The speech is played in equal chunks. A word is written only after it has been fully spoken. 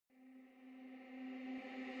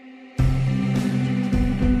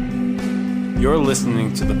You're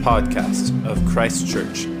listening to the podcast of Christ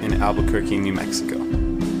Church in Albuquerque, New Mexico.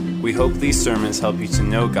 We hope these sermons help you to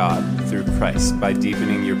know God through Christ by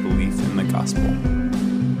deepening your belief in the gospel.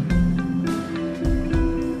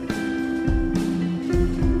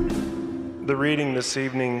 The reading this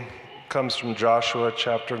evening comes from Joshua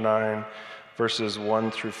chapter 9, verses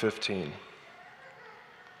 1 through 15.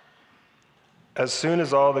 As soon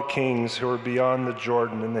as all the kings who were beyond the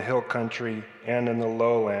Jordan in the hill country and in the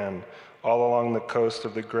lowland, all along the coast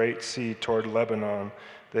of the Great Sea toward Lebanon,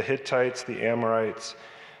 the Hittites, the Amorites,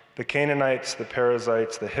 the Canaanites, the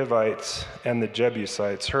Perizzites, the Hivites, and the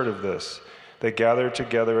Jebusites heard of this, they gathered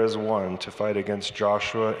together as one to fight against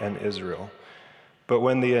Joshua and Israel. But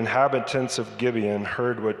when the inhabitants of Gibeon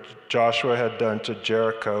heard what Joshua had done to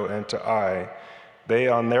Jericho and to Ai, they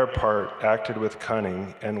on their part acted with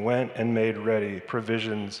cunning and went and made ready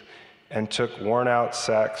provisions and took worn-out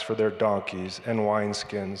sacks for their donkeys and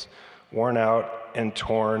wineskins, worn out and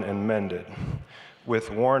torn and mended,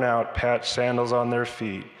 with worn-out patched sandals on their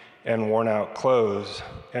feet and worn-out clothes,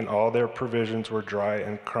 and all their provisions were dry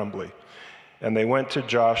and crumbly. And they went to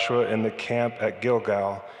Joshua in the camp at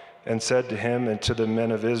Gilgal and said to him and to the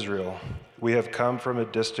men of Israel, "We have come from a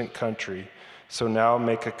distant country, so now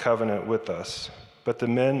make a covenant with us." But the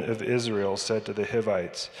men of Israel said to the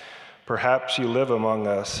Hivites, "Perhaps you live among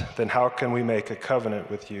us, then how can we make a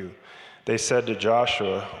covenant with you?" They said to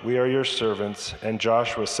Joshua, "We are your servants." And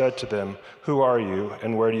Joshua said to them, "Who are you,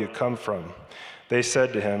 and where do you come from?" They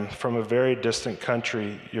said to him, "From a very distant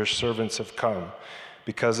country your servants have come,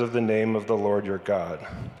 because of the name of the Lord your God.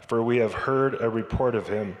 For we have heard a report of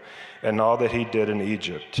him, and all that he did in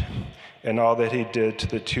Egypt, and all that he did to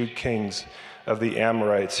the two kings of the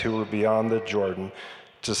Amorites who were beyond the Jordan,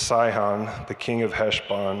 to Sihon, the king of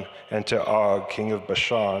Heshbon, and to Og, king of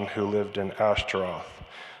Bashan, who lived in Ashtaroth.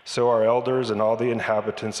 So our elders and all the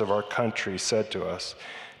inhabitants of our country said to us,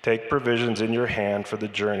 'Take provisions in your hand for the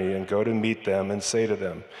journey and go to meet them and say to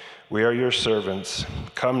them, "We are your servants.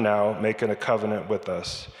 Come now, make a covenant with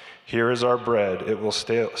us. Here is our bread. It was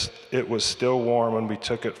still warm when we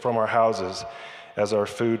took it from our houses as our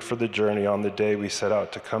food for the journey on the day we set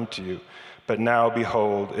out to come to you. But now,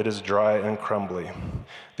 behold, it is dry and crumbly.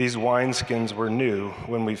 These wineskins were new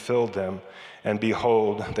when we filled them, and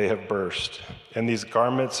behold, they have burst. And these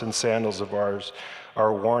garments and sandals of ours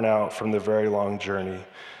are worn out from the very long journey."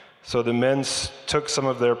 So the men took some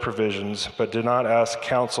of their provisions, but did not ask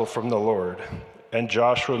counsel from the Lord. And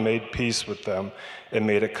Joshua made peace with them and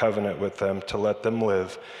made a covenant with them to let them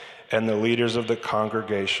live. And the leaders of the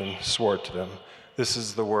congregation swore to them. This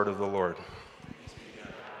is the word of the Lord.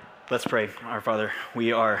 Let's pray. Our Father,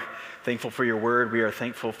 we are thankful for your word. We are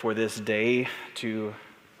thankful for this day to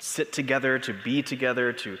sit together, to be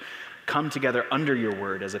together, to come together under your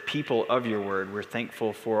word as a people of your word. We're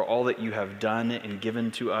thankful for all that you have done and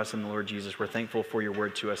given to us in the Lord Jesus. We're thankful for your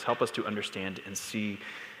word to us. Help us to understand and see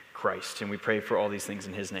Christ. And we pray for all these things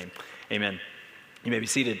in his name. Amen. You may be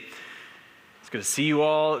seated. It's good to see you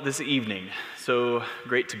all this evening. So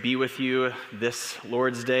great to be with you this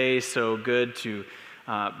Lord's Day. So good to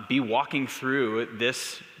be walking through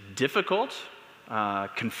this difficult,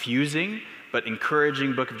 confusing, but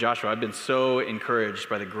encouraging book of Joshua. I've been so encouraged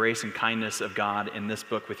by the grace and kindness of God in this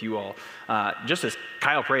book with you all. Just as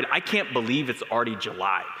Kyle prayed, I can't believe it's already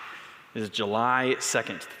July. It is July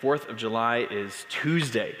 2nd. The 4th of July is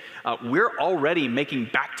Tuesday. We're already making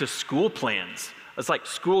back to school plans. It's like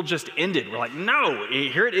school just ended. We're like, no,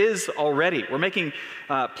 here it is already. We're making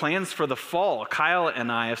plans for the fall. Kyle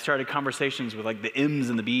and I have started conversations with like the M's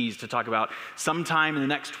and the B's to talk about sometime in the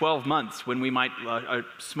next 12 months when we might, a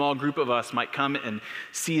small group of us might come and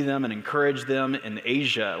see them and encourage them in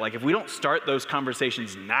Asia. Like if we don't start those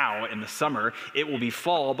conversations now in the summer, it will be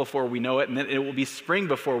fall before we know it, and then it will be spring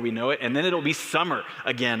before we know it, and then it'll be summer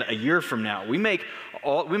again a year from now. We make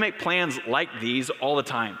plans like these all the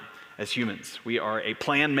time. As humans, we are a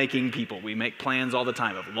plan-making people. We make plans all the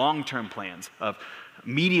time of long-term plans, of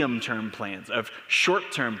medium-term plans, of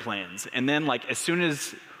short-term plans. And then like as soon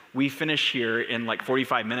as we finish here in like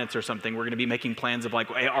 45 minutes or something, we're going to be making plans of like,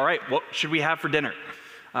 hey, all right, what should we have for dinner?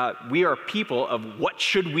 We are people of what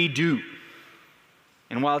should we do?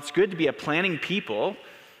 And while it's good to be a planning people,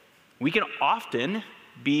 we can often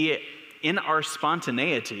be in our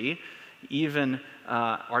spontaneity, even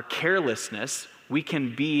our carelessness, we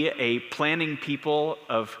can be a planning people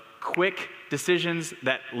of quick decisions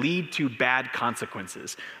that lead to bad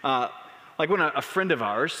consequences. Like when a friend of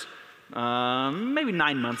ours, maybe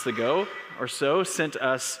 9 months ago or so, sent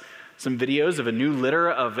us some videos of a new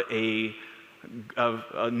litter of a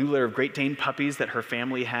of Great Dane puppies that her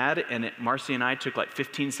family had, and Marcy and I took like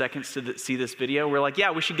 15 seconds to see this video. We're like,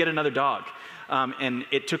 yeah, we should get another dog. And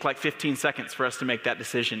it took like 15 seconds for us to make that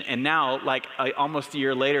decision. And now, like almost a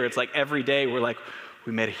year later, it's like every day we're like,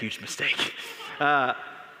 we made a huge mistake. Now,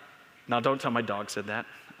 don't tell my dog said that.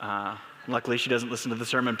 Luckily, she doesn't listen to the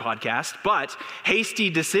sermon podcast. But hasty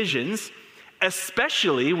decisions,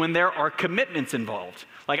 especially when there are commitments involved.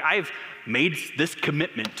 Like, I've made this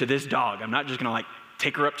commitment to this dog. I'm not just going to like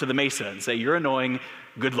take her up to the mesa and say, you're annoying,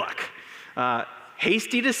 good luck.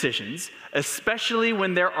 Hasty decisions, especially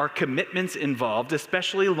when there are commitments involved,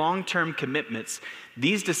 especially long-term commitments,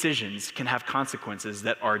 these decisions can have consequences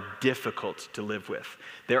that are difficult to live with.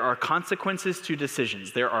 There are consequences to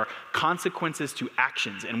decisions. There are consequences to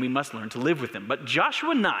actions, and we must learn to live with them. But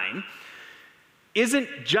Joshua 9 isn't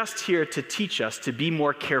just here to teach us to be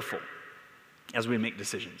more careful as we make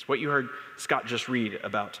decisions. What you heard Scott just read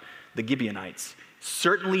about the Gibeonites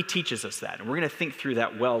certainly teaches us that, and we're going to think through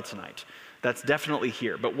that well tonight. That's definitely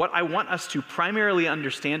here. But what I want us to primarily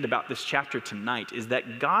understand about this chapter tonight is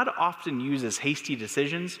that God often uses hasty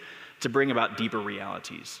decisions to bring about deeper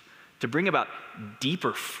realities, to bring about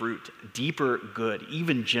deeper fruit, deeper good,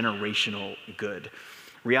 even generational good.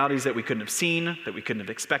 Realities that we couldn't have seen, that we couldn't have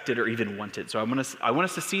expected or even wanted. So I want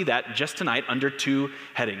us to see that just tonight under two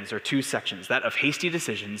headings or two sections, that of hasty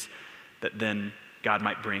decisions that then God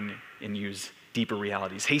might bring and use deeper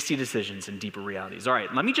realities, hasty decisions and deeper realities. All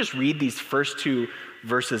right, let me just read these first two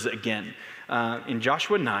verses again. In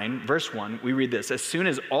Joshua 9, verse 1, we read this: as soon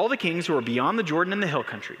as all the kings who are beyond the Jordan in the hill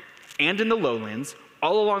country and in the lowlands,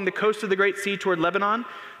 all along the coast of the Great Sea toward Lebanon,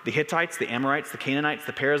 the Hittites, the Amorites, the Canaanites,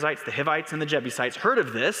 the Perizzites, the Hivites, and the Jebusites heard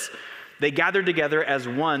of this, they gathered together as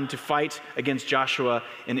one to fight against Joshua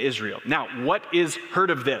and Israel. Now, what is heard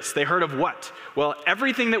of this? They heard of what? Well,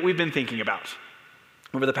 everything that we've been thinking about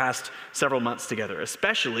over the past several months together,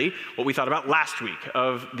 especially what we thought about last week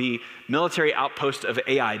of the military outpost of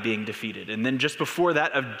Ai being defeated, and then just before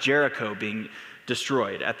that of Jericho being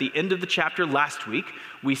destroyed. At the end of the chapter last week,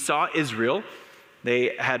 we saw Israel.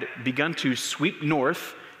 They had begun to sweep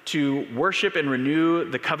north to worship and renew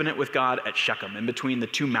the covenant with God at Shechem, in between the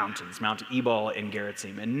two mountains, Mount Ebal and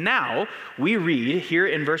Gerizim. And now we read here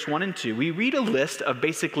in verse 1 and 2, we read a list of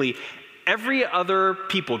basically every other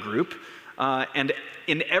people group and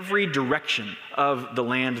in every direction of the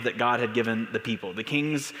land that God had given the people. The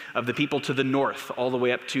kings of the people to the north, all the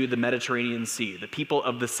way up to the Mediterranean Sea, the people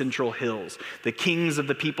of the central hills, the kings of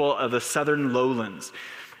the people of the southern lowlands.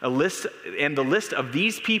 The list of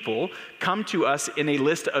these people come to us in a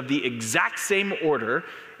list of the exact same order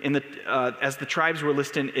as the tribes were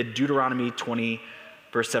listed in Deuteronomy 20,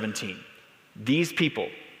 verse 17. These people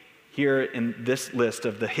here in this list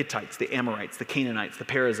of the Hittites, the Amorites, the Canaanites, the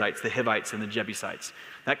Perizzites, the Hivites, and the Jebusites.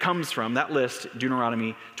 That comes from that list,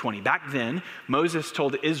 Deuteronomy 20. Back then, Moses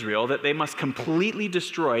told Israel that they must completely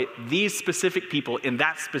destroy these specific people in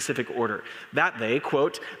that specific order, that they,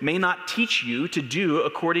 quote, may not teach you to do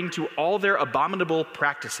according to all their abominable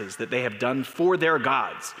practices that they have done for their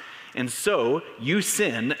gods, and so you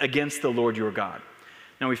sin against the Lord your God.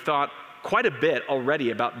 Now, we've thought quite a bit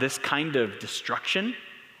already about this kind of destruction,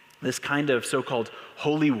 this kind of so-called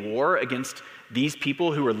holy war against these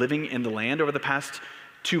people who are living in the land over the past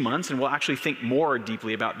 2 months, and we'll actually think more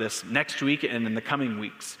deeply about this next week and in the coming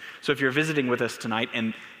weeks. So if you're visiting with us tonight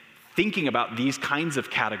and thinking about these kinds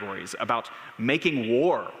of categories, about making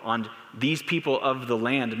war on these people of the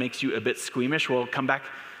land makes you a bit squeamish, well, come back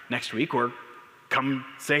next week or come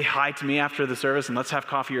say hi to me after the service and let's have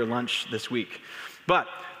coffee or lunch this week. But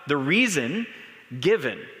the reason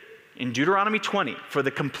given in Deuteronomy 20 for the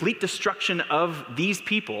complete destruction of these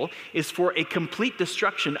people is for a complete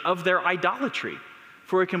destruction of their idolatry,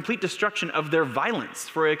 for a complete destruction of their violence,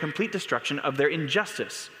 for a complete destruction of their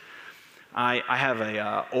injustice. I have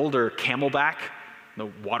a older Camelback, the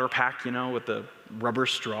water pack, with the rubber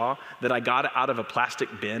straw that I got out of a plastic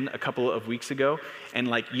bin a couple of weeks ago. And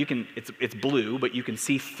it's blue, but you can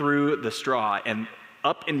see through the straw and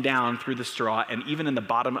up and down through the straw and even in the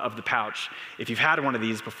bottom of the pouch. If you've had one of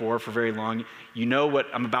these before for very long, you know what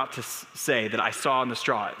I'm about to say that I saw in the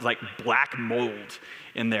straw. It's like black mold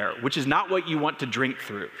in there, which is not what you want to drink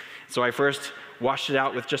through. So I first washed it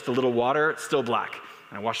out with just a little water, it's still black.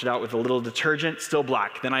 And I washed it out with a little detergent, still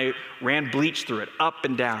black. Then I ran bleach through it, up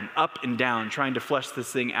and down, trying to flush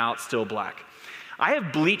this thing out, still black. I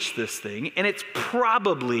have bleached this thing, and it's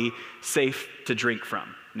probably safe to drink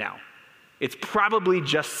from now. It's probably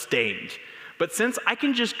just stained. But since I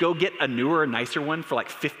can just go get a newer, nicer one for like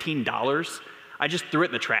 $15, I just threw it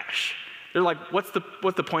in the trash. They're like, what's the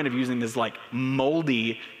point of using this like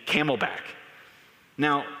moldy Camelback?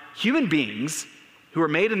 Now, human beings who are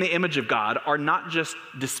made in the image of God are not just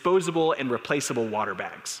disposable and replaceable water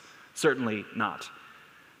bags. Certainly not.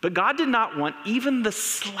 But God did not want even the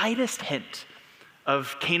slightest hint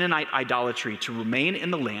of Canaanite idolatry to remain in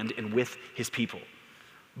the land and with his people.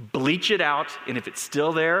 Bleach it out, and if it's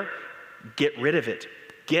still there, get rid of it.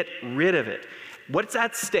 Get rid of it. What's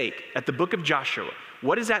at stake at the book of Joshua?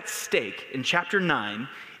 What is at stake in chapter 9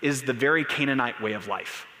 is the very Canaanite way of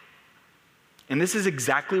life. And this is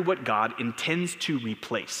exactly what God intends to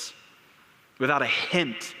replace without a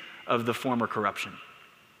hint of the former corruption.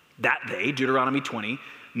 That they, Deuteronomy 20,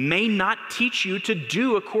 may not teach you to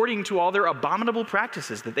do according to all their abominable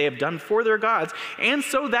practices that they have done for their gods, and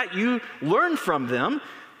so that you learn from them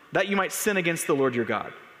that you might sin against the Lord your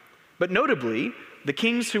God. But notably, the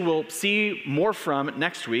kings who we'll see more from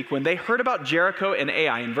next week, when they heard about Jericho and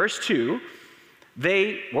Ai in verse 2,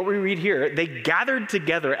 what we read here, they gathered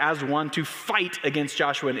together as one to fight against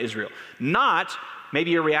Joshua and Israel. Not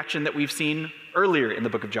maybe a reaction that we've seen earlier in the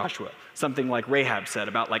book of Joshua, something like Rahab said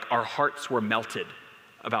about like our hearts were melted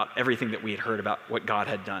about everything that we had heard about what God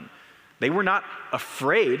had done. They were not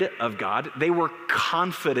afraid of God, they were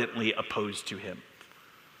confidently opposed to him.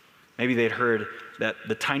 Maybe they'd heard that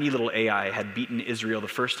the tiny little Ai had beaten Israel the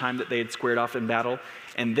first time that they had squared off in battle,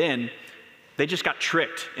 and then they just got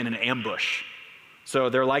tricked in an ambush. So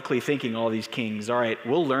they're likely thinking, all these kings, all right,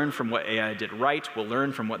 we'll learn from what Ai did right, we'll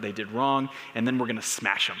learn from what they did wrong, and then we're going to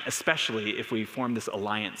smash them, especially if we form this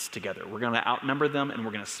alliance together. We're going to outnumber them, and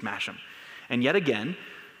we're going to smash them. And yet again,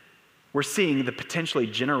 we're seeing the potentially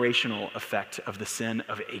generational effect of the sin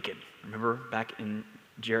of Achan. Remember back in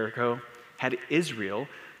Jericho? Had Israel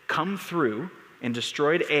come through and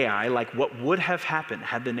destroyed Ai like what would have happened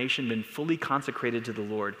had the nation been fully consecrated to the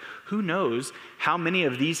Lord, who knows how many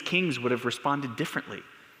of these kings would have responded differently?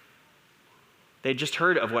 They just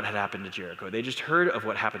heard of what had happened to Jericho. They just heard of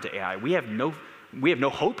what happened to Ai. We have no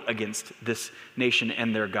hope against this nation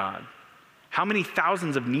and their God. How many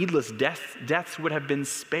thousands of needless deaths would have been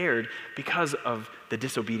spared because of the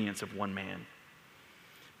disobedience of one man?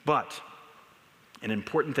 But an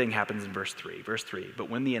important thing happens in verse 3. Verse 3, but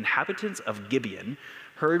when the inhabitants of Gibeon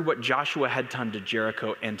heard what Joshua had done to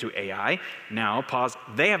Jericho and to Ai, now, pause,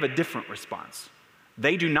 they have a different response.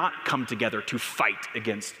 They do not come together to fight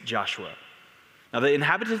against Joshua. Now, the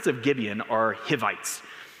inhabitants of Gibeon are Hivites.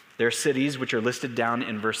 Their cities, which are listed down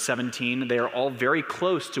in verse 17, they are all very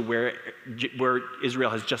close to where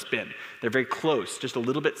Israel has just been. They're very close, just a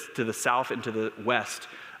little bit to the south and to the west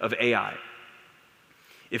of Ai.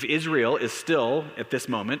 If Israel is still, at this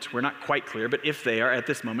moment, we're not quite clear, but if they are at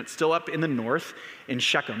this moment still up in the north in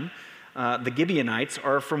Shechem, the Gibeonites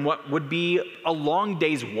are from what would be a long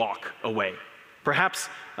day's walk away. Perhaps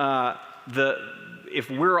if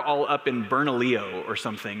we're all up in Bernalillo or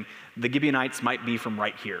something, the Gibeonites might be from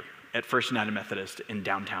right here at First United Methodist in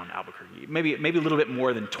downtown Albuquerque, maybe a little bit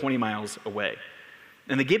more than 20 miles away.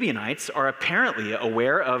 And the Gibeonites are apparently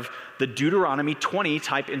aware of the Deuteronomy 20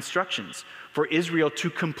 type instructions for Israel to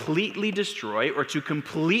completely destroy or to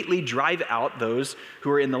completely drive out those who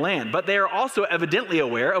are in the land. But they are also evidently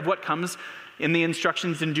aware of what comes in the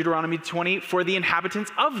instructions in Deuteronomy 20 for the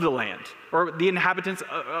inhabitants of the land, or the inhabitants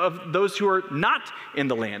of those who are not in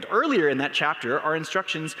the land. Earlier in that chapter are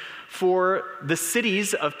instructions for the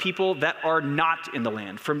cities of people that are not in the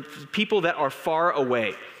land, from people that are far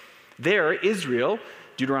away. There, Israel,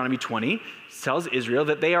 Deuteronomy 20, tells Israel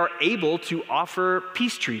that they are able to offer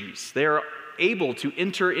peace treaties. They are able to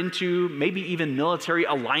enter into maybe even military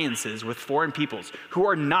alliances with foreign peoples who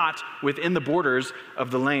are not within the borders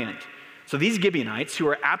of the land. So these Gibeonites, who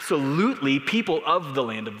are absolutely people of the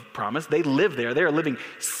land of promise, they live there. They are living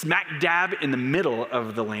smack dab in the middle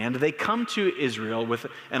of the land. They come to Israel with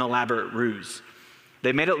an elaborate ruse.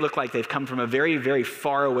 They made it look like they've come from a very, very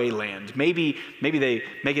far away land. Maybe they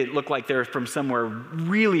make it look like they're from somewhere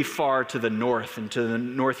really far to the north and to the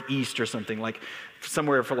northeast or something, like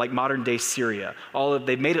somewhere for like modern day Syria.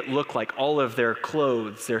 They've made it look like all of their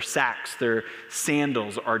clothes, their sacks, their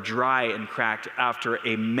sandals are dry and cracked after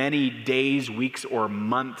a many days, weeks, or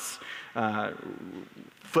months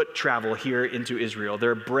foot travel here into Israel.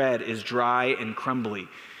 Their bread is dry and crumbly.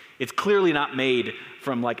 It's clearly not made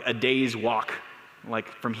from like a day's walk, like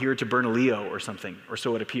from here to Bernalillo or something, or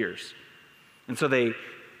so it appears. And so they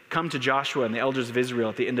come to Joshua and the elders of Israel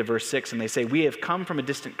at the end of verse 6, and they say, we have come from a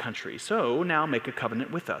distant country, so now make a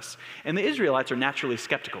covenant with us. And the Israelites are naturally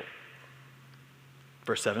skeptical.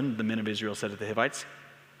 Verse 7, the men of Israel said to the Hivites,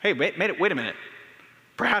 hey, wait a minute.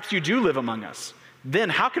 Perhaps you do live among us. Then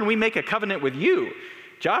how can we make a covenant with you?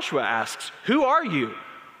 Joshua asks, who are you?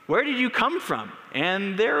 Where did you come from?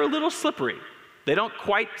 And they're a little slippery. They don't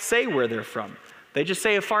quite say where they're from. They just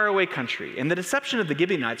say a faraway country. And the deception of the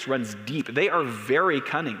Gibeonites runs deep. They are very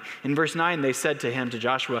cunning. In verse 9, they said to him, to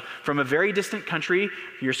Joshua, from a very distant country,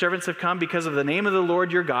 your servants have come because of the name of the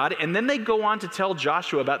Lord your God. And then they go on to tell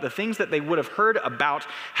Joshua about the things that they would have heard about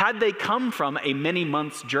had they come from a many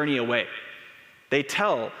months journey away. They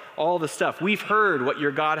tell all the stuff. We've heard what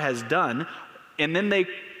your God has done. And then they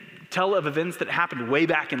tell of events that happened way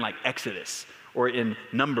back in like Exodus or in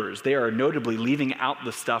Numbers. They are notably leaving out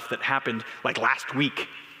the stuff that happened like last week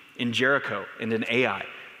in Jericho and in Ai,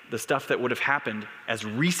 the stuff that would have happened as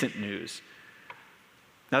recent news.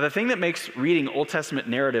 Now, the thing that makes reading Old Testament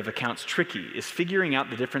narrative accounts tricky is figuring out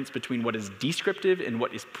the difference between what is descriptive and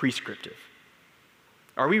what is prescriptive.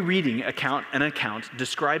 Are we reading an account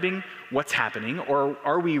describing what's happening, or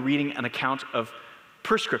are we reading an account of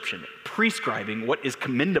prescribing what is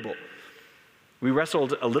commendable? We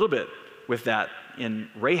wrestled a little bit with that in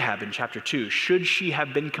Rahab in chapter 2. Should she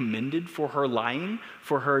have been commended for her lying,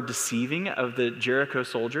 for her deceiving of the Jericho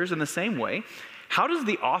soldiers? In the same way, how does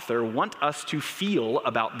the author want us to feel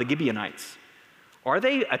about the Gibeonites? Are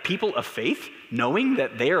they a people of faith, knowing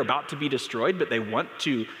that they are about to be destroyed, but they want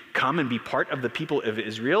to come and be part of the people of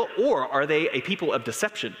Israel? Or are they a people of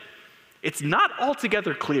deception? It's not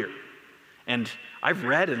altogether clear. And I've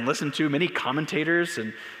read and listened to many commentators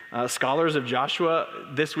and scholars of Joshua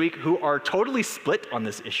this week who are totally split on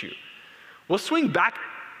this issue. We'll swing back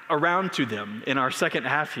around to them in our second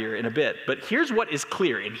half here in a bit, but here's what is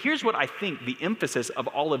clear, and here's what I think the emphasis of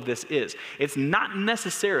all of this is. It's not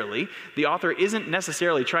necessarily, the author isn't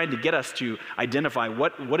necessarily trying to get us to identify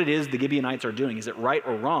what it is the Gibeonites are doing. Is it right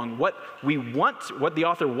or wrong? What the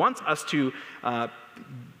author wants us to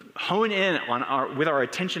hone in on with our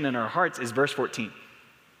attention and our hearts is verse 14.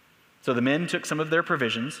 So the men took some of their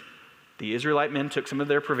provisions, the Israelite men took some of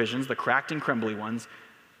their provisions, the cracked and crumbly ones,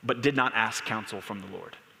 but did not ask counsel from the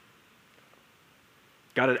Lord.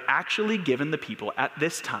 God had actually given the people at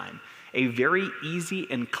this time a very easy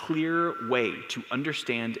and clear way to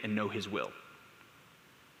understand and know his will.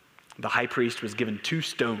 The high priest was given 2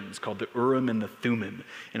 stones called the Urim and the Thummim.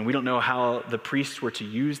 And we don't know how the priests were to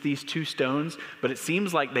use these 2 stones, but it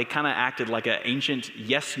seems like they kind of acted like an ancient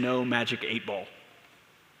yes-no magic 8-ball.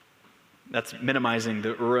 That's minimizing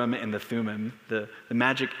the Urim and the Thummim. The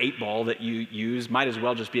magic 8-ball that you use might as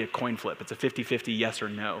well just be a coin flip. It's a 50-50 yes or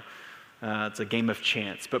no. It's a game of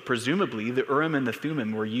chance. But presumably, the Urim and the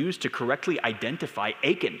Thummim were used to correctly identify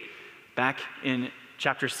Achan back in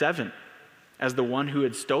chapter 7 as the one who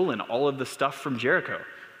had stolen all of the stuff from Jericho.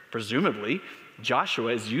 Presumably,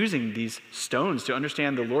 Joshua is using these stones to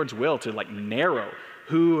understand the Lord's will, to narrow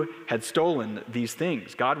who had stolen these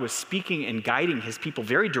things. God was speaking and guiding his people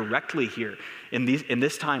very directly here in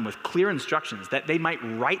this time with clear instructions that they might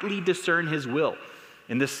rightly discern his will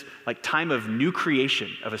in this time of new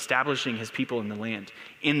creation, of establishing his people in the land.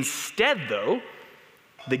 Instead, though,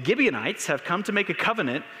 the Gibeonites have come to make a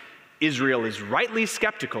covenant. Israel is rightly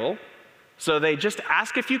skeptical, so they just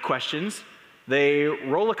ask a few questions. They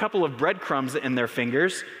roll a couple of breadcrumbs in their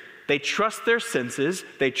fingers. They trust their senses.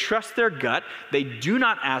 They trust their gut. They do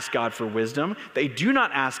not ask God for wisdom. They do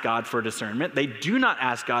not ask God for discernment. They do not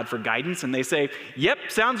ask God for guidance. And they say, yep,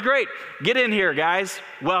 sounds great. Get in here, guys.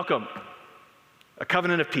 Welcome. A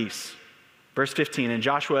covenant of peace. Verse 15, and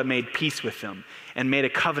Joshua made peace with them and made a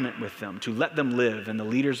covenant with them to let them live, and the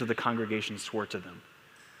leaders of the congregation swore to them.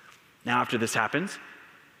 Now, after this happens,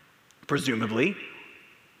 presumably,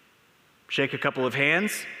 shake a couple of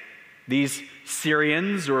hands. These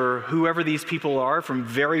Syrians, or whoever these people are from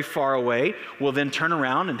very far away, will then turn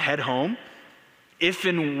around and head home. If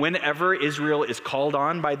and whenever Israel is called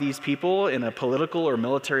on by these people in a political or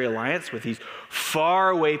military alliance with these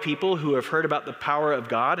faraway people who have heard about the power of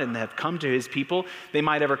God and have come to his people, they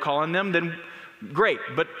might ever call on them, then great.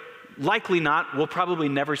 But likely not, we'll probably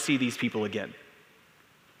never see these people again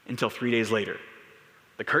until 3 days later.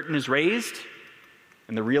 The curtain is raised,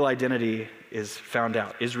 and the real identity is found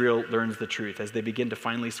out. Israel learns the truth. As they begin to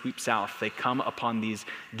finally sweep south, they come upon these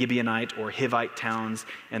Gibeonite or Hivite towns,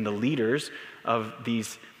 and the leaders of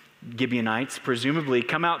these Gibeonites presumably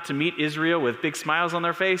come out to meet Israel with big smiles on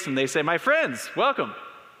their face, and they say, my friends, welcome.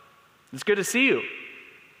 It's good to see you.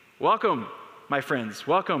 Welcome, my friends.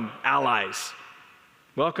 Welcome, allies.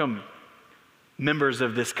 Welcome, members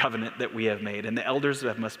of this covenant that we have made. And the elders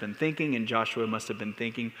must have been thinking, and Joshua must have been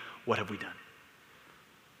thinking, what have we done?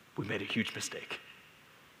 We made a huge mistake.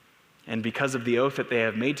 And because of the oath that they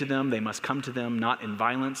have made to them, they must come to them not in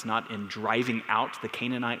violence, not in driving out the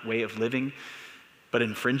Canaanite way of living, but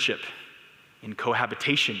in friendship, in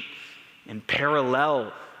cohabitation, in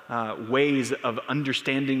parallel ways of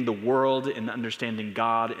understanding the world and understanding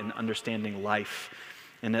God and understanding life.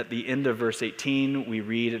 And at the end of verse 18, we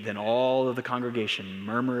read, then all of the congregation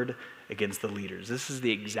murmured against the leaders. This is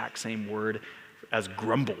the exact same word as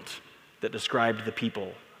grumbled that described the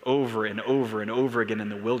people over and over and over again in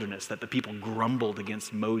the wilderness, that the people grumbled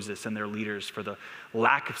against Moses and their leaders for the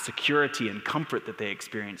lack of security and comfort that they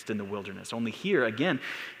experienced in the wilderness. Only here, again,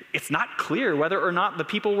 it's not clear whether or not the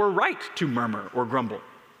people were right to murmur or grumble.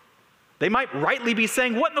 They might rightly be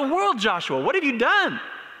saying, what in the world, Joshua? What have you done?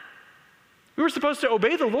 We were supposed to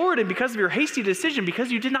obey the Lord, and because of your hasty decision,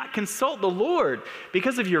 because you did not consult the Lord,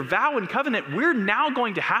 because of your vow and covenant, we're now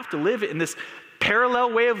going to have to live in this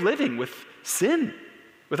parallel way of living with sin,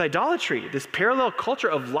 with idolatry, this parallel culture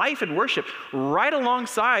of life and worship right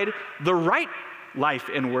alongside the right life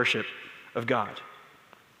and worship of God.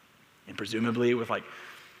 And presumably with like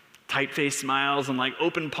tight-faced smiles and like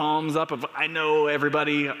open palms up of, I know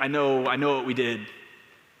everybody, I know what we did.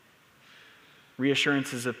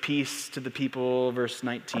 Reassurances of peace to the people. Verse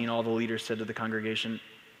 19, all the leaders said to the congregation,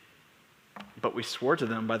 but we swore to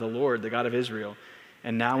them by the Lord, the God of Israel,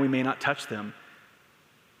 and now we may not touch them.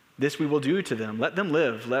 This we will do to them. Let them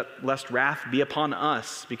live, lest wrath be upon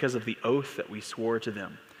us because of the oath that we swore to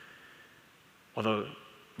them. Although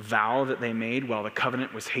vow that they made while the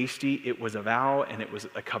covenant was hasty, it was a vow and it was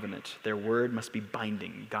a covenant. Their word must be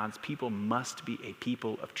binding. God's people must be a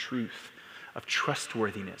people of truth, of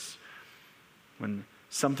trustworthiness. When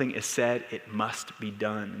something is said, it must be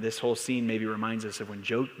done. This whole scene maybe reminds us of when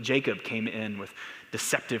Jacob came in with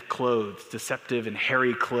deceptive and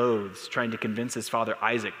hairy clothes, trying to convince his father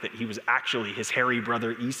Isaac that he was actually his hairy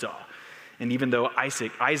brother Esau. And even though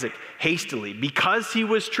Isaac hastily, because he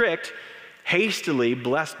was tricked, hastily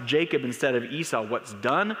blessed Jacob instead of Esau, what's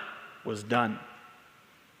done was done.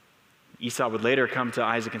 Esau would later come to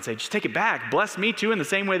Isaac and say, just take it back, bless me too in the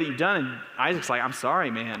same way that you've done. And Isaac's like, I'm sorry,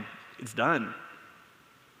 man, it's done.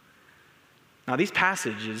 Now, these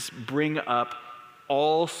passages bring up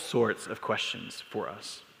all sorts of questions for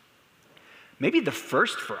us. Maybe the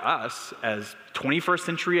first for us as 21st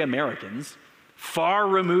century Americans, far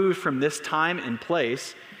removed from this time and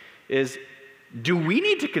place, is, do we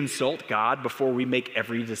need to consult God before we make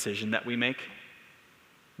every decision that we make?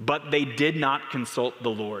 But they did not consult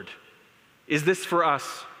the Lord. Is this for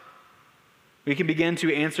us? We can begin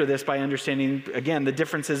to answer this by understanding, again, the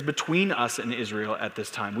differences between us and Israel at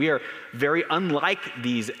this time. We are very unlike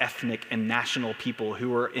these ethnic and national people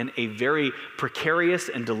who are in a very precarious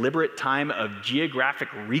and deliberate time of geographic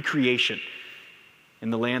recreation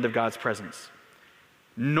in the land of God's presence.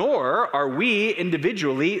 Nor are we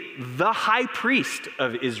individually the high priest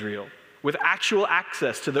of Israel with actual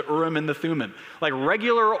access to the Urim and the Thummim, like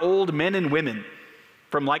regular old men and women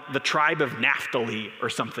from like the tribe of Naphtali or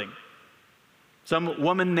something. Some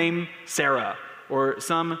woman named Sarah, or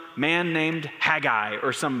some man named Haggai,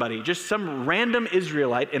 or somebody, just some random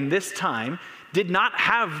Israelite in this time did not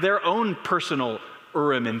have their own personal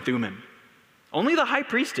Urim and Thummim. Only the high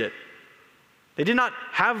priest did. They did not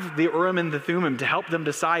have the Urim and the Thummim to help them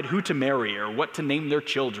decide who to marry, or what to name their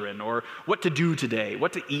children, or what to do today,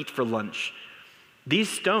 what to eat for lunch. These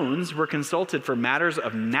stones were consulted for matters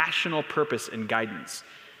of national purpose and guidance.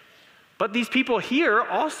 But these people here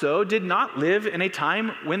also did not live in a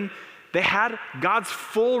time when they had God's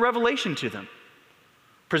full revelation to them.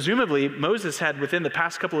 Presumably, Moses had within the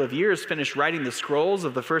past couple of years finished writing the scrolls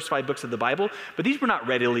of the first 5 books of the Bible, but these were not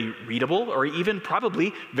readily readable or even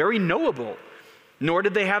probably very knowable. Nor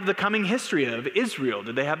did they have the coming history of Israel.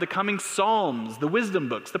 Did they have the coming Psalms, the wisdom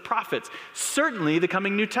books, the prophets, certainly the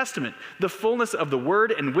coming New Testament, the fullness of the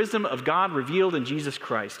word and wisdom of God revealed in Jesus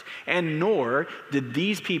Christ. And nor did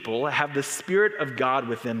these people have the Spirit of God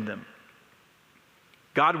within them.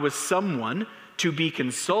 God was someone to be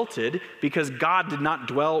consulted because God did not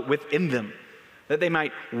dwell within them, that they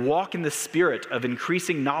might walk in the spirit of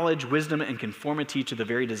increasing knowledge, wisdom, and conformity to the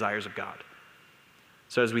very desires of God.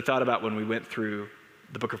 So as we thought about when we went through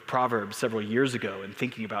the book of Proverbs several years ago and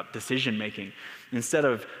thinking about decision making, instead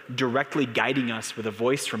of directly guiding us with a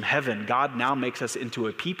voice from heaven, God now makes us into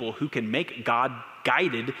a people who can make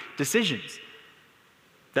God-guided decisions.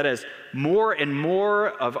 That as more and more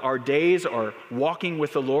of our days are walking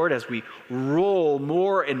with the Lord, as we roll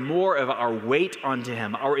more and more of our weight onto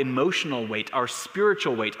Him, our emotional weight, our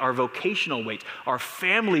spiritual weight, our vocational weight, our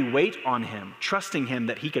family weight on Him, trusting Him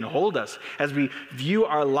that He can hold us, as we view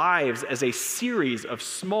our lives as a series of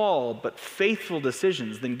small but faithful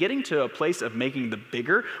decisions, then getting to a place of making the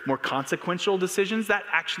bigger, more consequential decisions, that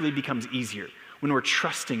actually becomes easier when we're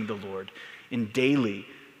trusting the Lord in daily,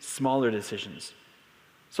 smaller decisions.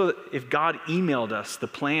 So that if God emailed us the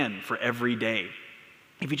plan for every day,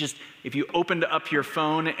 If you opened up your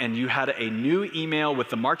phone and you had a new email with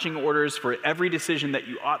the marching orders for every decision that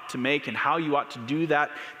you ought to make and how you ought to do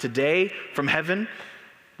that today from heaven,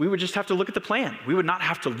 we would just have to look at the plan. We would not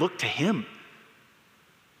have to look to him.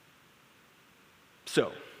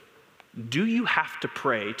 So, do you have to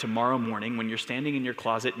pray tomorrow morning when you're standing in your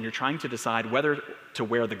closet and you're trying to decide whether to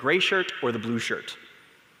wear the gray shirt or the blue shirt?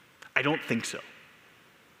 I don't think so.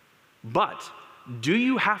 But do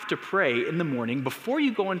you have to pray in the morning before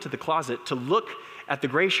you go into the closet to look at the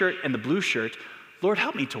gray shirt and the blue shirt, Lord,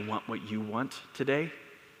 help me to want what you want today?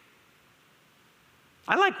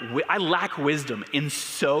 I lack wisdom in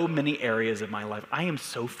so many areas of my life. I am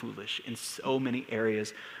so foolish in so many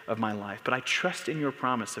areas of my life. But I trust in your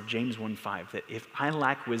promise of James 1:5 that if I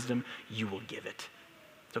lack wisdom, you will give it.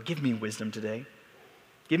 So give me wisdom today.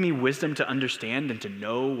 Give me wisdom to understand and to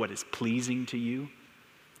know what is pleasing to you.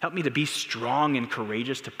 Help me to be strong and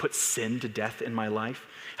courageous to put sin to death in my life.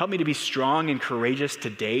 Help me to be strong and courageous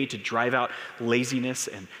today to drive out laziness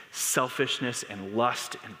and selfishness and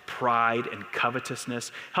lust and pride and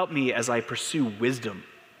covetousness. Help me as I pursue wisdom,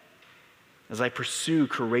 as I pursue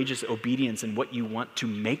courageous obedience in what you want, to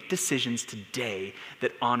make decisions today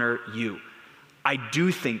that honor you. I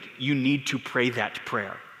do think you need to pray that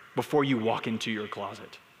prayer before you walk into your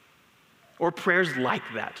closet. Or prayers like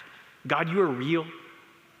that. God, you are real.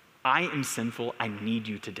 I am sinful. I need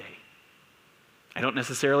you today. I don't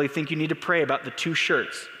necessarily think you need to pray about the two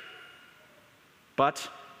shirts. But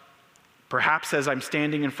perhaps as I'm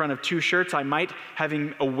standing in front of two shirts, I might,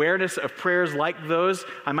 having awareness of prayers like those,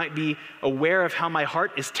 I might be aware of how my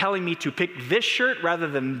heart is telling me to pick this shirt rather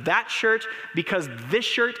than that shirt because this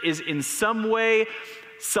shirt is in some way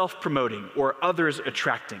self-promoting or others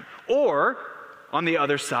attracting. Or, on the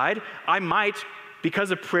other side, I might,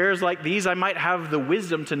 because of prayers like these, I might have the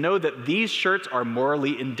wisdom to know that these shirts are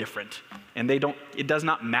morally indifferent and it does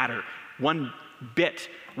not matter one bit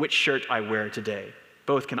which shirt I wear today.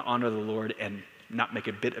 Both can honor the Lord and not make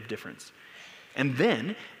a bit of difference. And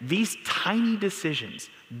then these tiny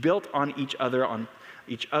decisions built on each other, and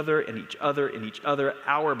each other,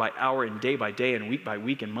 hour by hour and day by day and week by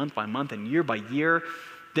week and month by month and year by year,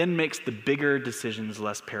 then makes the bigger decisions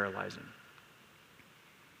less paralyzing.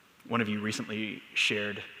 One of you recently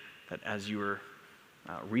shared that as you were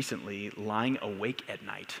recently lying awake at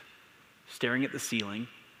night, staring at the ceiling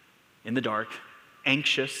in the dark,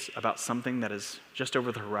 anxious about something that is just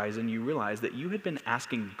over the horizon, you realized that you had been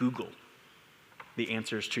asking Google the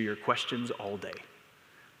answers to your questions all day,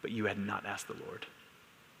 but you had not asked the Lord.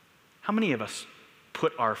 How many of us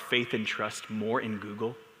put our faith and trust more in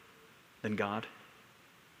Google than God?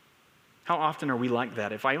 How often are we like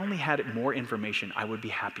that? If I only had more information, I would be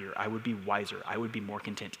happier, I would be wiser, I would be more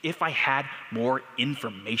content. If I had more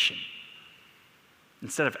information,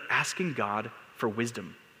 instead of asking God for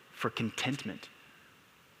wisdom, for contentment,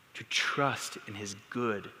 to trust in his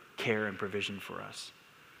good care and provision for us.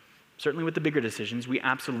 Certainly with the bigger decisions, we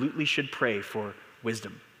absolutely should pray for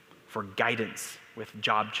wisdom, for guidance with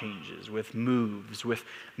job changes, with moves, with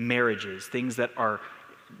marriages, things that are,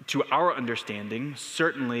 to our understanding,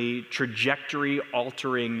 certainly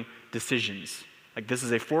trajectory-altering decisions. Like this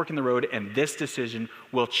is a fork in the road, and this decision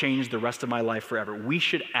will change the rest of my life forever. We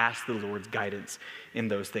should ask the Lord's guidance in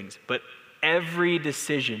those things. But every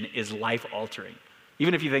decision is life-altering.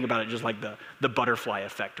 Even if you think about it just like the butterfly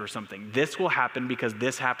effect or something. This will happen because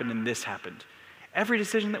this happened and this happened. Every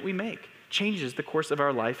decision that we make changes the course of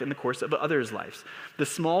our life and the course of others' lives. The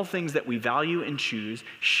small things that we value and choose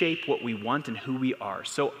shape what we want and who we are.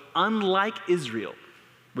 So unlike Israel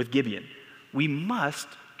with Gibeon, we must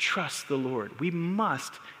trust the Lord. We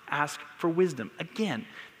must ask for wisdom. Again,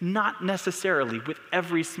 not necessarily with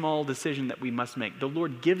every small decision that we must make. The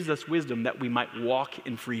Lord gives us wisdom that we might walk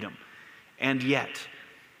in freedom. And yet,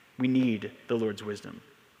 we need the Lord's wisdom.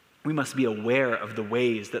 We must be aware of the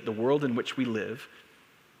ways that the world in which we live,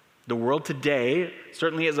 the world today,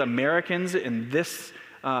 certainly as Americans in this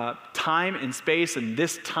time and space and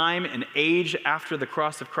this time and age after the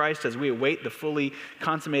cross of Christ, as we await the fully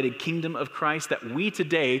consummated kingdom of Christ, that we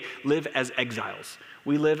today live as exiles.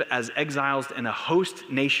 We live as exiles in a host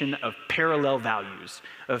nation of parallel values,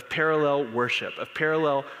 of parallel worship, of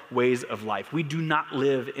parallel ways of life. We do not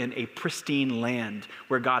live in a pristine land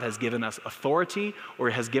where God has given us authority or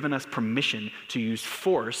has given us permission to use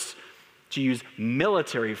force, to use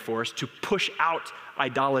military force to push out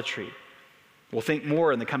idolatry. We'll think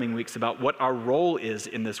more in the coming weeks about what our role is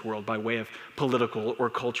in this world by way of political or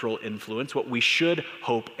cultural influence, what we should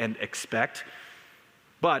hope and expect.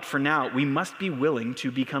 But for now, we must be willing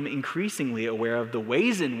to become increasingly aware of the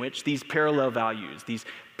ways in which these parallel values, these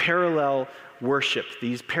parallel worship,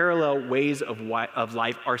 these parallel ways of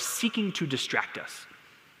life are seeking to distract us,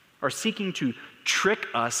 are seeking to trick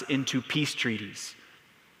us into peace treaties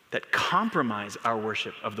that compromise our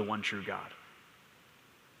worship of the one true God.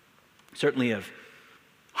 Certainly of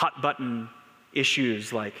hot button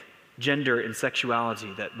issues like gender and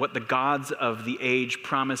sexuality, that what the gods of the age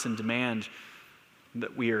promise and demand,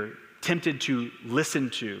 that we are tempted to listen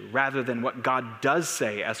to rather than what God does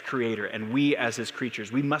say as creator and we as his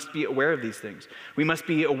creatures. We must be aware of these things. We must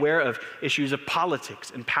be aware of issues of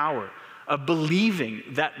politics and power, of believing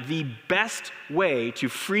that the best way to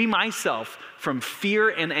free myself from fear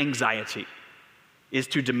and anxiety is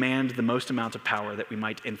to demand the most amount of power that we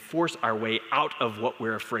might enforce our way out of what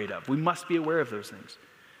we're afraid of. We must be aware of those things.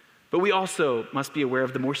 But we also must be aware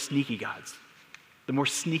of the more sneaky gods, the more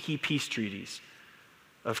sneaky peace treaties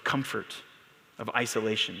of comfort, of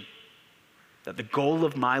isolation, that the goal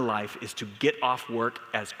of my life is to get off work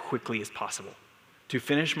as quickly as possible, to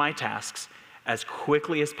finish my tasks as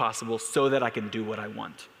quickly as possible so that I can do what I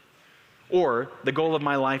want. Or the goal of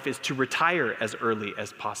my life is to retire as early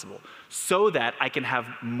as possible so that I can have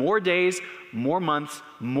more days, more months,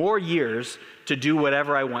 more years to do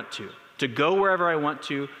whatever I want to go wherever I want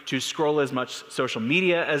to scroll as much social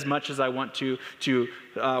media as much as I want to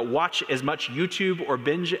watch as much YouTube or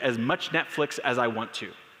binge as much Netflix as I want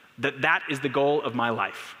to. That is the goal of my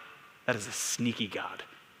life. That is a sneaky God.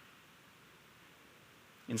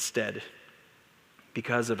 Instead,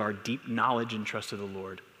 because of our deep knowledge and trust of the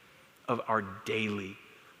Lord, of our daily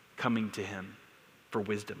coming to him for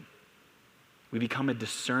wisdom, we become a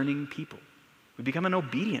discerning people. We become an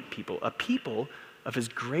obedient people, a people of his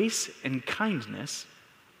grace and kindness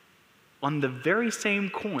on the very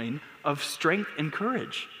same coin of strength and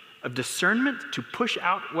courage, of discernment to push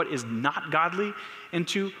out what is not godly and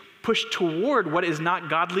to push toward what is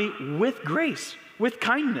not godly with grace, with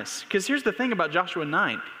kindness. Because here's the thing about Joshua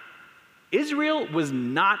 9. Israel was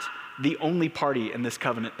not the only party in this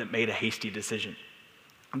covenant that made a hasty decision.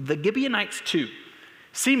 The Gibeonites too,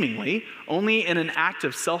 seemingly only in an act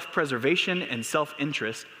of self-preservation and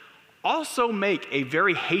self-interest, also make a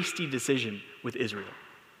very hasty decision with Israel,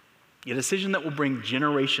 a decision that will bring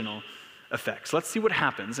generational effects. Let's see what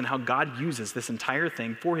happens and how God uses this entire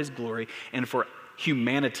thing for his glory and for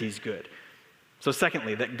humanity's good. So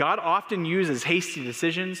secondly, that God often uses hasty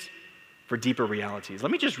decisions for deeper realities.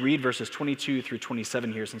 Let me just read verses 22 through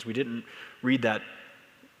 27 here, since we didn't read that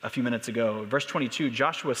a few minutes ago. Verse 22,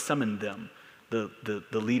 Joshua summoned them, the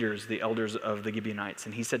leaders, the elders of the Gibeonites,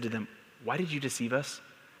 and he said to them, "Why did you deceive us,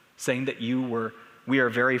 saying that we are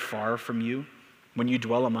very far from you when you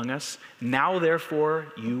dwell among us? Now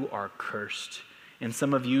therefore you are cursed, and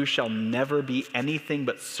some of you shall never be anything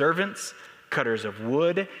but servants, cutters of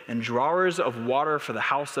wood, and drawers of water for the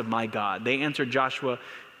house of my God." They answered Joshua,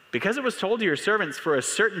 "Because it was told to your servants for a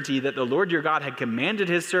certainty that the Lord your God had commanded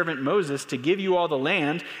his servant Moses to give you all the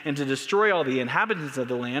land and to destroy all the inhabitants of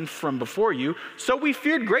the land from before you, so we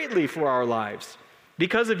feared greatly for our lives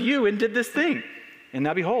because of you and did this thing. And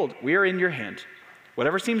now behold, we are in your hand.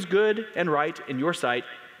 Whatever seems good and right in your sight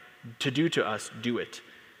to do to us, do it."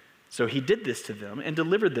 So he did this to them and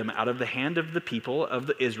delivered them out of the hand of the people of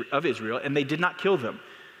Israel, and they did not kill them.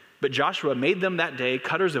 But Joshua made them that day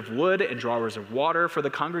cutters of wood and drawers of water for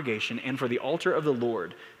the congregation and for the altar of the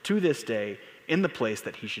Lord to this day in the place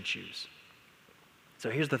that he should choose.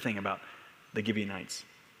 So here's the thing about the Gibeonites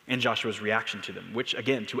and Joshua's reaction to them, which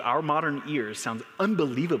again, to our modern ears sounds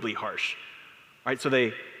unbelievably harsh. Right, so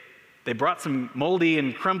they brought some moldy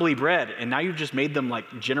and crumbly bread, and now you've just made them like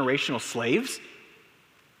generational slaves?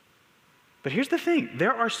 But here's the thing.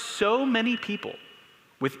 There are so many people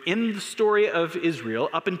within the story of Israel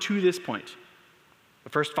up until this point, the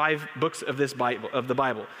first 5 books of the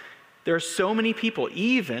Bible. There are so many people,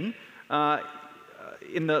 even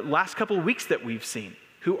in the last couple of weeks that we've seen,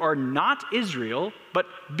 who are not Israel, but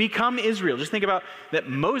become Israel. Just think about that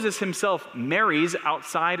Moses himself marries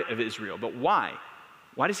outside of Israel. But why?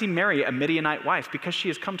 Why does he marry a Midianite wife? Because she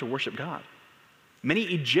has come to worship God. Many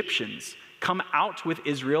Egyptians come out with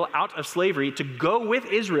Israel, out of slavery, to go with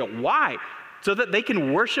Israel. Why? So that they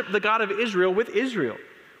can worship the God of Israel with Israel.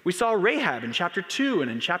 We saw Rahab in chapter 2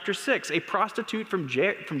 and in chapter 6, a prostitute from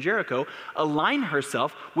Jericho, align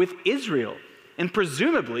herself with Israel. And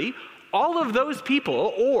presumably, all of those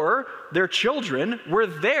people or their children were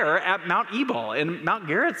there at Mount Ebal and Mount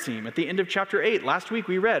Gerizim at the end of chapter 8. Last week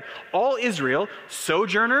we read, all Israel,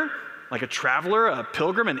 sojourner, like a traveler, a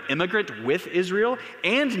pilgrim, an immigrant with Israel,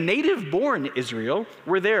 and native-born Israel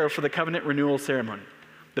were there for the covenant renewal ceremony.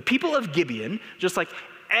 The people of Gibeon, just like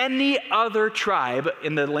any other tribe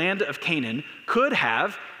in the land of Canaan, could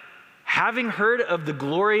have having heard of the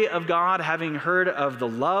glory of God, having heard of the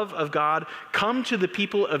love of God, come to the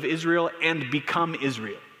people of Israel and become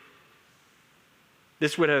Israel.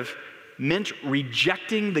 This would have meant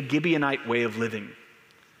rejecting the Gibeonite way of living.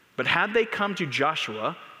 But had they come to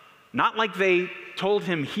Joshua, not like they told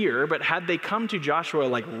him here, but had they come to Joshua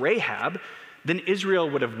like Rahab, then Israel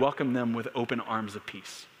would have welcomed them with open arms of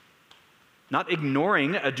peace. Not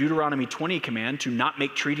ignoring a Deuteronomy 20 command to not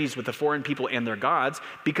make treaties with the foreign people and their gods,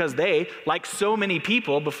 because they, like so many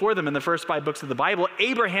people before them in the first 5 books of the Bible,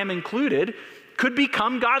 Abraham included, could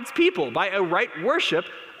become God's people by a right worship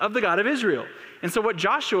of the God of Israel. And so what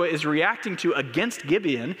Joshua is reacting to against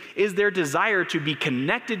Gibeon is their desire to be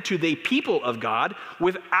connected to the people of God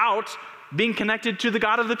without being connected to the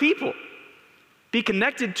God of the people. Be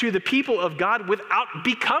connected to the people of God without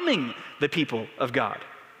becoming the people of God.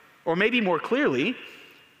 Or maybe more clearly,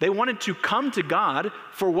 they wanted to come to God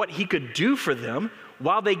for what he could do for them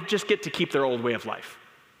while they just get to keep their old way of life.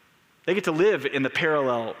 They get to live in the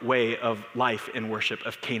parallel way of life and worship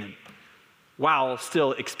of Canaan while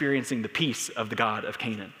still experiencing the peace of the God of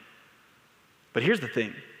Canaan. But here's the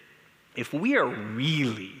thing. If we are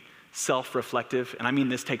really self-reflective, and I mean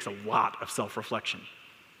this takes a lot of self-reflection,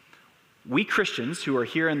 we Christians who are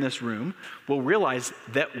here in this room will realize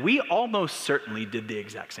that we almost certainly did the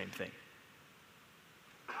exact same thing.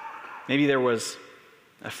 Maybe there was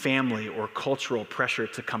a family or cultural pressure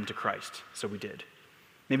to come to Christ, so we did.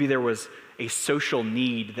 Maybe there was a social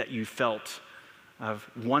need that you felt of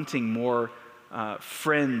wanting more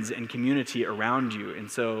friends and community around you,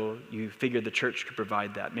 and so you figured the church could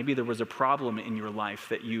provide that. Maybe there was a problem in your life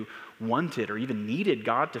that you wanted or even needed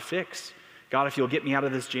God to fix. God, if you'll get me out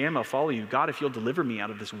of this jam, I'll follow you. God, if you'll deliver me out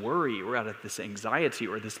of this worry or out of this anxiety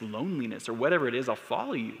or this loneliness or whatever it is, I'll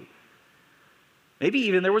follow you. Maybe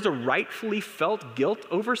even there was a rightfully felt guilt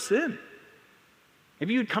over sin.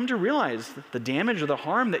 Maybe you'd come to realize the damage or the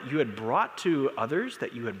harm that you had brought to others,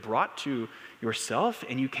 that you had brought to yourself,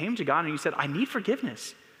 and you came to God and you said, I need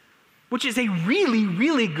forgiveness, which is a really,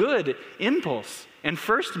 really good impulse and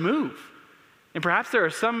first move. And perhaps there are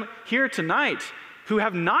some here tonight who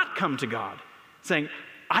have not come to God, saying,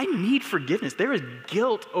 I need forgiveness. There is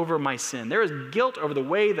guilt over my sin. There is guilt over the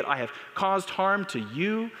way that I have caused harm to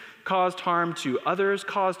you, caused harm to others,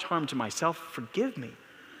 caused harm to myself. Forgive me.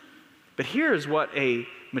 But here's what a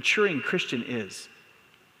maturing Christian is.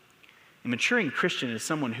 A maturing Christian is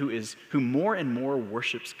someone who more and more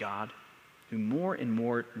worships God, who more and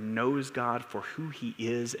more knows God for who he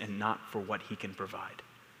is and not for what he can provide.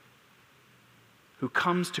 Who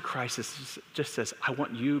comes to Christ and just says, I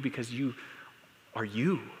want you because you are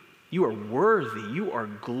you. You are worthy. You are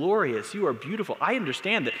glorious. You are beautiful. I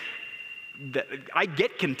understand that I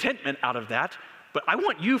get contentment out of that, but I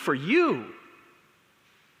want you for you.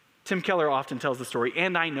 Tim Keller often tells the story,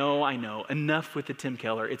 and I know, enough with the Tim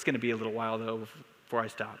Keller. It's going to be a little while, though, before I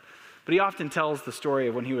stop. But he often tells the story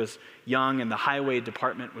of when he was young and the highway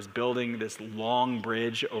department was building this long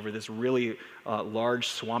bridge over this really large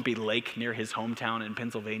swampy lake near his hometown in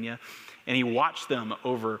Pennsylvania. And he watched them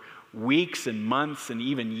over weeks and months and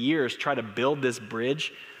even years try to build this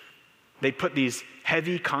bridge. They'd put these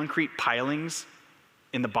heavy concrete pilings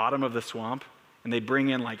in the bottom of the swamp, and they'd bring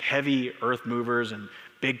in like heavy earth movers and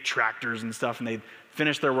big tractors and stuff, and they'd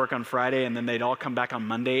finish their work on Friday, and then they'd all come back on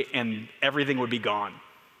Monday, and everything would be gone.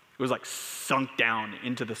 It was like sunk down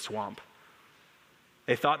into the swamp.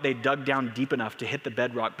 They thought they dug down deep enough to hit the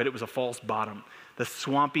bedrock, but it was a false bottom. The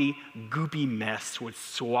swampy, goopy mess would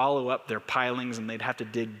swallow up their pilings, and they'd have to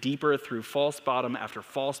dig deeper through false bottom after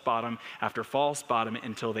false bottom after false bottom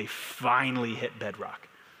until they finally hit bedrock.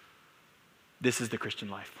 This is the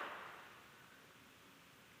Christian life.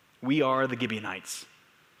 We are the Gibeonites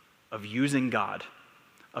of using God,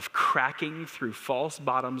 of cracking through false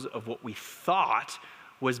bottoms of what we thought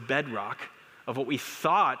was bedrock, of what we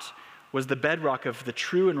thought was the bedrock of the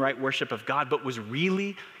true and right worship of God, but was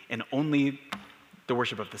really and only the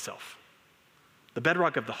worship of the self. The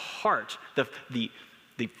bedrock of the heart, the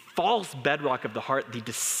false bedrock of the heart, the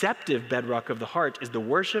deceptive bedrock of the heart is the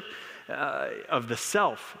worship of the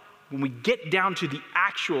self. When we get down to the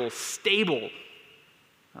actual stable,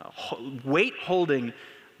 weight-holding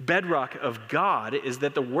bedrock of God is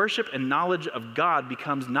that the worship and knowledge of God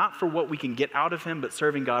becomes not for what we can get out of him, but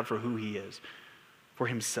serving God for who he is, for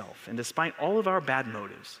himself. And despite all of our bad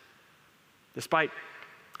motives, despite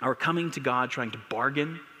our coming to God trying to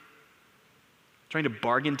bargain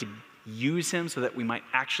to use him so that we might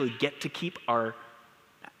actually get to keep our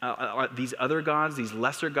these other gods, these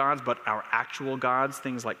lesser gods, but our actual gods,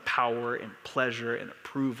 things like power and pleasure and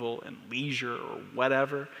approval and leisure or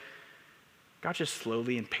whatever, God just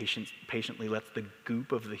slowly and patiently lets the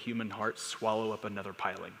goop of the human heart swallow up another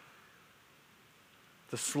piling.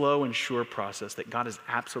 It's a slow and sure process that God is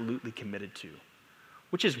absolutely committed to,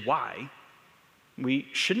 which is why we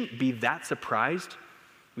shouldn't be that surprised,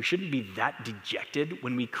 we shouldn't be that dejected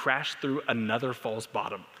when we crash through another false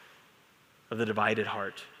bottom of the divided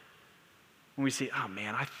heart. When we say, oh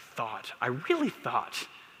man, I really thought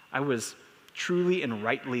I was truly and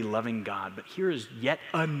rightly loving God, but here is yet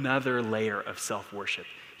another layer of self-worship.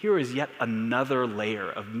 Here is yet another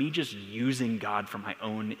layer of me just using God for my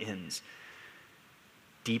own ends.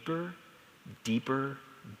 Deeper, deeper,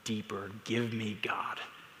 deeper, give me God.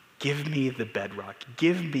 Give me the bedrock.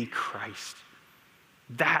 Give me Christ.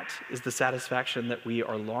 That is the satisfaction that we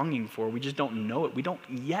are longing for. We just don't know it. We don't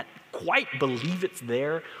yet quite believe it's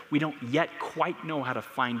there. We don't yet quite know how to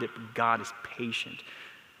find it, but God is patient.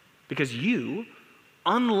 Because you,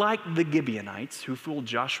 unlike the Gibeonites who fooled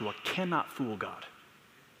Joshua, cannot fool God.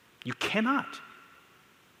 You cannot.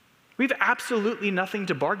 We have absolutely nothing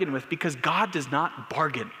to bargain with because God does not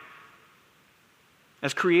bargain.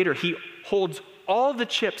 As creator, he holds all the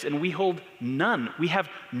chips and we hold none. We have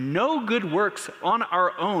no good works on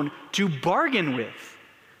our own to bargain with.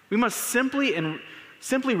 We must simply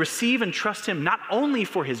receive and trust him not only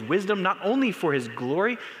for his wisdom, not only for his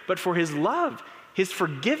glory, but for his love, his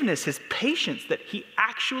forgiveness, his patience, that he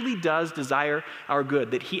actually does desire our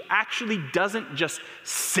good, that he actually doesn't just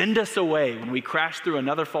send us away when we crash through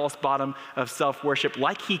another false bottom of self-worship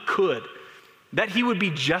like he could, that he would be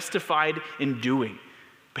justified in doing.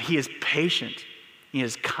 But he is patient. He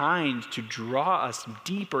is kind to draw us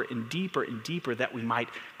deeper and deeper and deeper that we might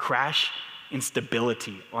crash in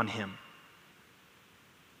stability on him.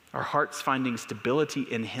 Our hearts finding stability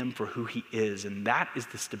in him for who he is, and that is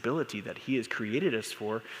the stability that he has created us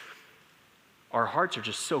for. Our hearts are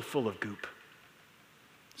just so full of goop.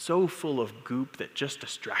 So full of goop that just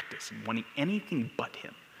distract us and wanting anything but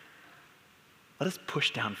him. Let us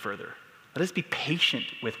push down further. Let us be patient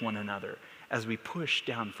with one another as we push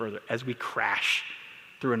down further, as we crash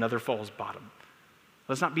through another false bottom.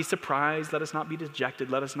 Let us not be surprised. Let us not be dejected.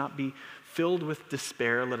 Let us not be filled with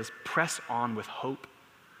despair. Let us press on with hope.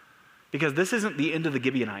 Because this isn't the end of the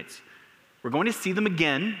Gibeonites. We're going to see them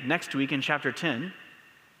again next week in chapter 10.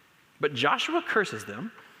 But Joshua curses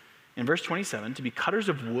them in verse 27 to be cutters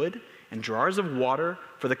of wood and drawers of water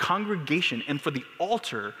for the congregation and for the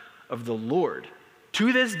altar of the Lord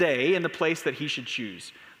to this day in the place that he should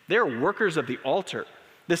choose. They're workers of the altar.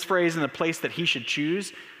 This phrase, in the place that he should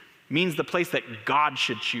choose, means the place that God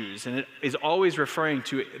should choose. And it is always referring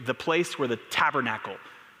to the place where the tabernacle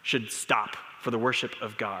should stop for the worship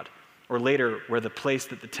of God. Or later, where the place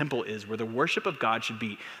that the temple is, where the worship of God should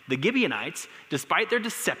be. The Gibeonites, despite their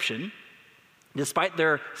deception, despite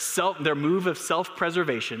their move of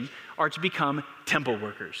self-preservation, are to become temple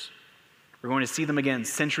workers. We're going to see them again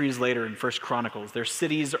centuries later in 1 Chronicles. Their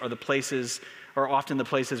cities are often the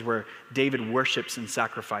places where David worships and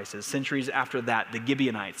sacrifices. Centuries after that, the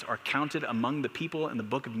Gibeonites are counted among the people in the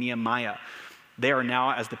book of Nehemiah. They are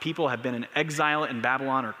now, as the people have been in exile in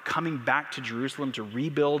Babylon, are coming back to Jerusalem to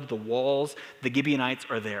rebuild the walls. The Gibeonites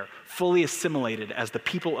are there, fully assimilated as the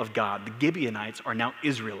people of God. The Gibeonites are now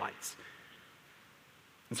Israelites.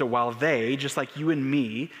 And so while they, just like you and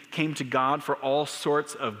me, came to God for all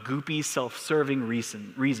sorts of goopy, self-serving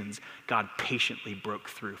reasons, God patiently broke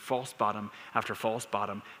through false bottom after false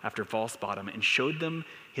bottom after false bottom and showed them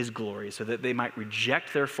his glory so that they might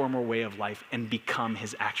reject their former way of life and become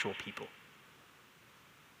his actual people.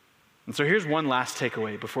 And so here's one last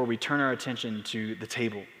takeaway before we turn our attention to the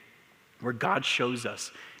table, where God shows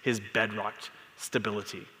us his bedrock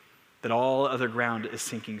stability, that all other ground is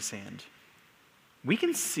sinking sand. We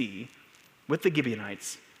can see with the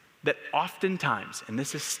Gibeonites that oftentimes, and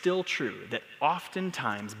this is still true, that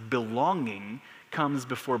oftentimes belonging comes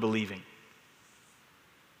before believing.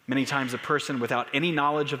 Many times a person without any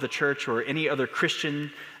knowledge of the church or any other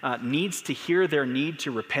Christian needs to hear their need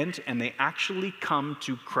to repent, and they actually come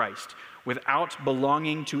to Christ without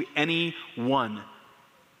belonging to anyone.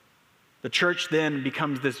 The church then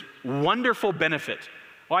becomes this wonderful benefit.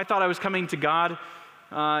 Oh, I thought I was coming to God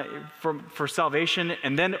for salvation,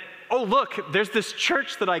 and then, oh look, there's this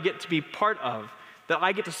church that I get to be part of, that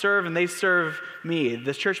I get to serve and they serve me.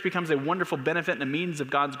 This church becomes a wonderful benefit and a means of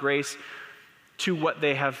God's grace to what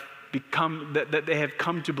they have become, that they have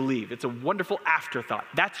come to believe. It's a wonderful afterthought.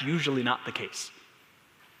 That's usually not the case.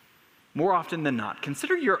 More often than not,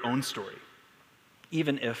 consider your own story,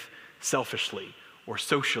 even if selfishly or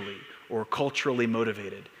socially or culturally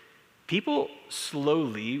motivated. People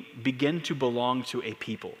slowly begin to belong to a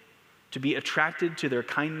people, to be attracted to their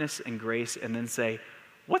kindness and grace, and then say,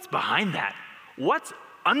 what's behind that? What's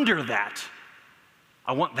under that?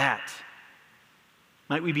 I want that.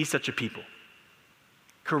 Might we be such a people?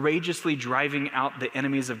 Courageously driving out the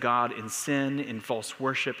enemies of God in sin, in false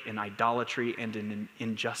worship, in idolatry, and in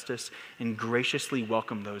injustice, and graciously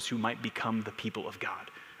welcome those who might become the people of God,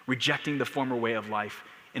 rejecting the former way of life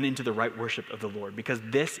and into the right worship of the Lord, because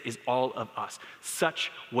this is all of us.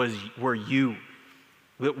 Such were you.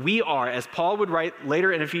 That we are, as Paul would write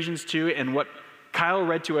later in Ephesians 2, and what Kyle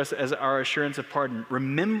read to us as our assurance of pardon,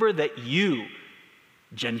 remember that you,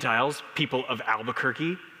 Gentiles, people of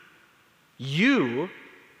Albuquerque, you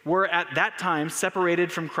were at that time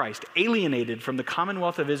separated from Christ, alienated from the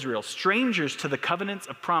commonwealth of Israel, strangers to the covenants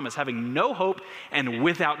of promise, having no hope and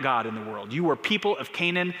without God in the world. You were people of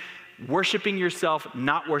Canaan, worshiping yourself,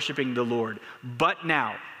 not worshiping the Lord. But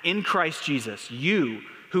now, in Christ Jesus, you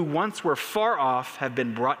who once were far off have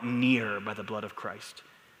been brought near by the blood of Christ,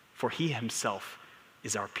 for he himself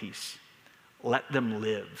is our peace. Let them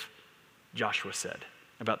live, Joshua said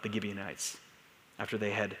about the Gibeonites after they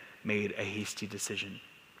had made a hasty decision.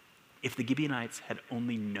 If the Gibeonites had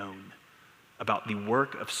only known about the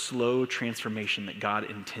work of slow transformation that God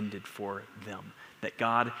intended for them, that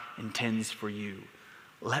God intends for you,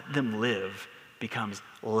 let them live becomes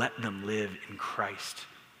let them live in Christ,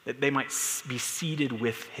 that they might be seated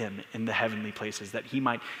with him in the heavenly places, that he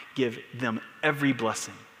might give them every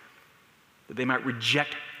blessing, that they might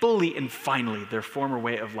reject fully and finally their former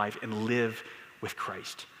way of life and live with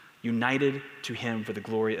Christ, united to him for the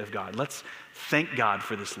glory of God. Let's thank God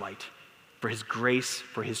for this light, for his grace,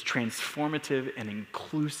 for his transformative and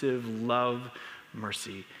inclusive love,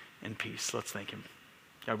 mercy, and peace. Let's thank him.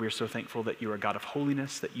 God, we are so thankful that you are a God of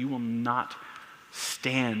holiness, that you will not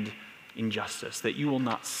stand injustice, that you will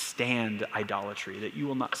not stand idolatry, that you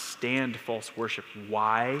will not stand false worship.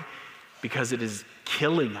 Why? Because it is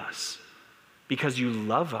killing us, because you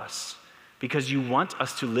love us, because you want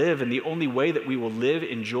us to live, and the only way that we will live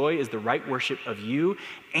in joy is the right worship of you,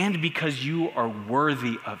 and because you are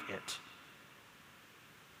worthy of it.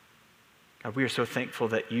 God, we are so thankful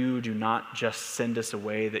that you do not just send us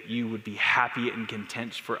away, that you would be happy and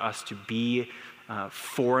content for us to be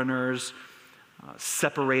foreigners,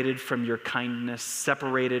 separated from your kindness,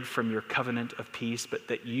 separated from your covenant of peace, but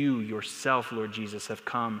that you yourself, Lord Jesus, have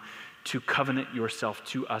come to covenant yourself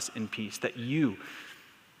to us in peace, that you,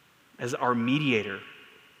 as our mediator,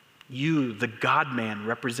 you, the God-man,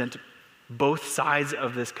 represent both sides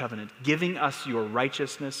of this covenant, giving us your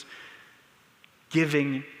righteousness,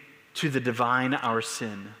 giving to the divine our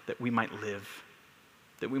sin, that we might live,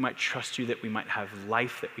 that we might trust you, that we might have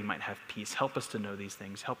life, that we might have peace. Help us to know these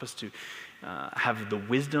things. Help us to have the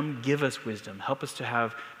wisdom. Give us wisdom. Help us to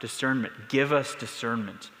have discernment. Give us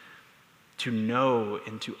discernment to know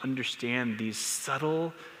and to understand these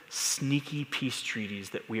subtle, sneaky peace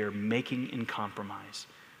treaties that we are making in compromise.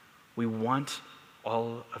 We want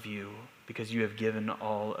all of you because you have given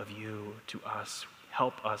all of you to us.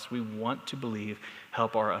 Help us. We want to believe.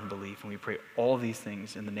 Help our unbelief. And we pray all these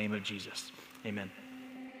things in the name of Jesus. Amen.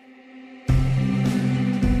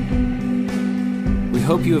 We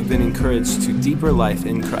hope you have been encouraged to deeper life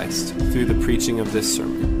in Christ through the preaching of this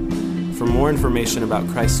sermon. For more information about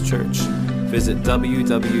Christ Church, visit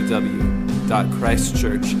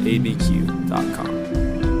www.christchurchabq.com.